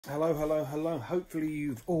Hello, hello, hello. Hopefully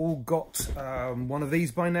you've all got one of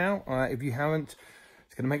these by now. If you haven't,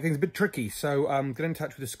 it's going to make things a bit tricky. So get in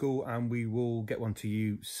touch with the school and we will get one to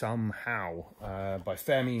you somehow. By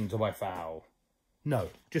fair means or by foul. No,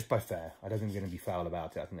 just by fair. I don't think we're going to be foul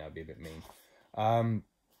about it. I think that would be a bit mean.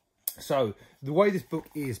 So the way this book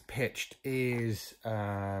is pitched is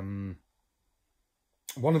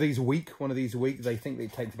one of these a week. They think that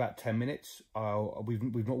it takes about 10 minutes.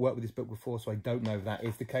 We've not worked with this book before, so I don't know if that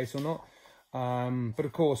is the case or not. But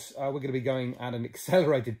of course, we're going to be going at an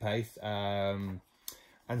accelerated pace. And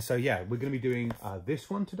so, yeah, we're going to be doing this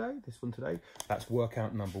one today. That's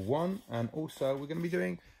workout number 1. And also, we're going to be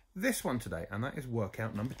doing this one today, and that is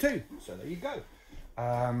workout number 2. So there you go.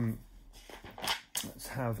 Let's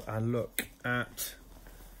have a look at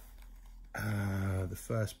the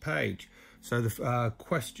first page. So the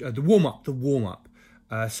question, the warm up.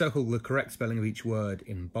 Circle the correct spelling of each word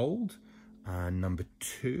in bold. Number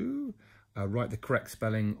 2, write the correct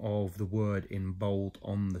spelling of the word in bold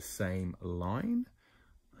on the same line.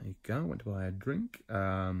 There you go. Went to buy a drink.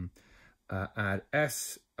 Add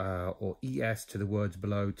S or ES to the words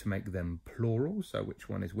below to make them plural. So which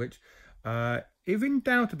one is which? If in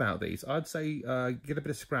doubt about these, I'd say get a bit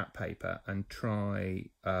of scrap paper and try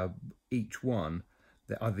each one,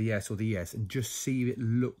 either the S or the ES, and just see if it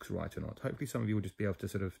looks right or not. Hopefully some of you will just be able to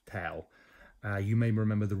sort of tell. You may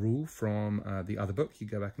remember the rule from the other book. You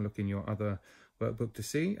go back and look in your other workbook to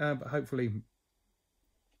see, but hopefully it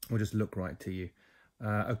will just look right to you.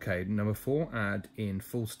 Okay, number 4, add in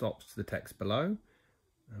full stops to the text below.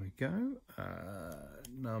 There we go.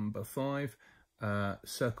 Number 5,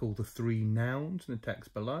 circle the 3 nouns in the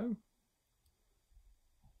text below.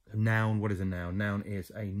 A noun, what is a noun? Noun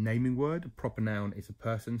is a naming word. A proper noun is a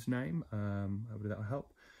person's name. Hopefully that will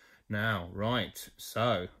help. Now, right,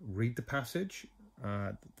 so read the passage,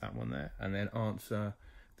 that one there, and then answer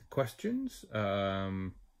the questions.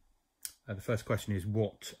 The first question is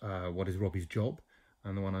what is Robbie's job?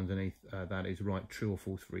 And the one underneath that is write true or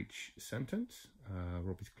false for each sentence.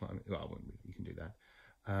 Robbie's climate, well, you can do that.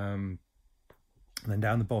 And then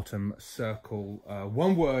down the bottom, circle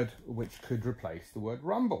one word which could replace the word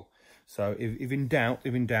rumble. So if in doubt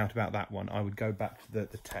about that one, I would go back to the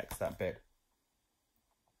text, that bit.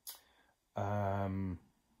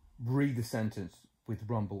 Read the sentence with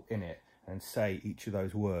rumble in it and say each of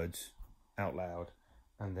those words out loud.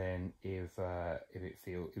 And then if the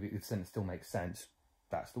sentence still makes sense,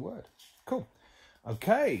 that's the word. Cool.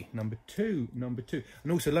 Okay, number two.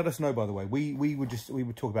 And also let us know, by the way, we would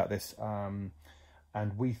talk about this.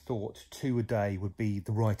 And we thought 2 a day would be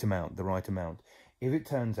the right amount. If it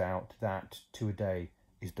turns out that 2 a day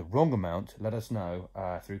is the wrong amount, let us know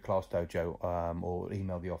through Class Dojo or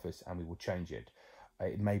email the office and we will change it.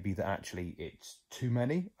 It may be that actually it's too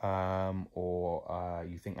many or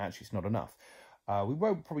you think actually it's not enough. We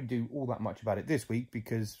won't probably do all that much about it this week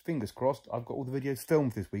because, fingers crossed, I've got all the videos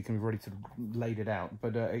filmed this week and we've already sort of laid it out.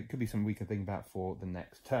 But it could be something we can think about for the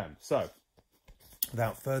next term. So,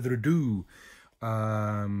 without further ado,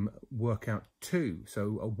 workout 2.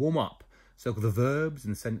 So a warm up. Circle the verbs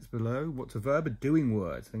in the sentence below. What's a verb? A doing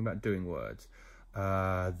word. Think about doing words.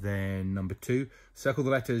 Then number 2, circle the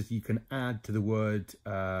letters you can add to the word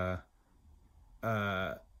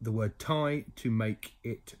tie to make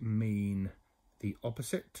it mean the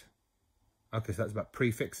opposite. Okay, so that's about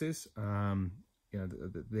prefixes. You know,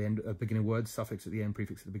 the end, beginning words, suffix at the end,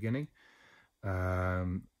 prefix at the beginning.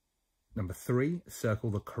 Number 3, circle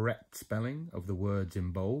the correct spelling of the words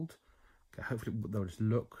in bold. Okay, hopefully they'll just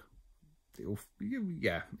look.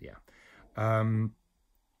 Yeah.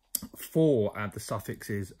 4, add the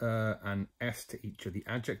suffixes and s to each of the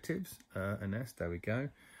adjectives. An s, there we go.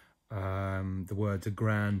 The words are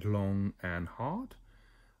grand, long, and hard.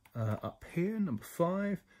 Up here, number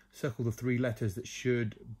 5, circle the 3 letters that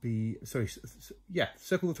should be.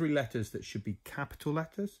 Circle the 3 letters that should be capital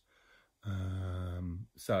letters.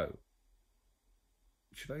 So.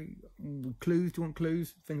 Should I clues? Do you want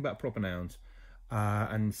clues? Think about proper nouns.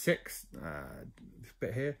 And 6, this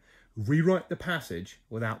bit here, rewrite the passage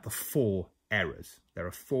without the 4 errors. There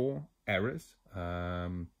are 4 errors,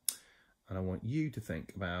 and I want you to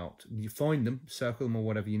think about. You find them, circle them, or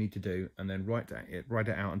whatever you need to do, and then write it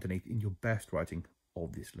out underneath in your best writing,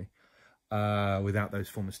 obviously, without those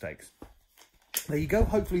 4 mistakes. There you go.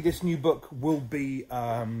 Hopefully, this new book will be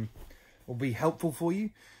helpful for you.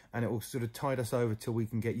 And it will sort of tide us over till we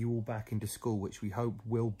can get you all back into school, which we hope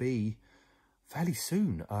will be fairly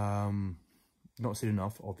soon. Not soon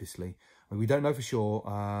enough, obviously. I mean, we don't know for sure.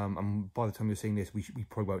 And by the time you're seeing this, we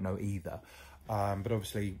probably won't know either. But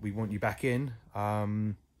obviously, we want you back in.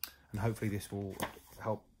 And hopefully this will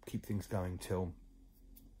help keep things going till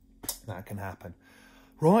That can happen.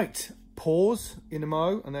 Right, pause in a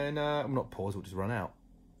mo, and then, not pause, we'll just run out.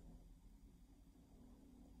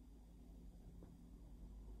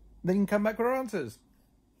 Then you can come back with our answers.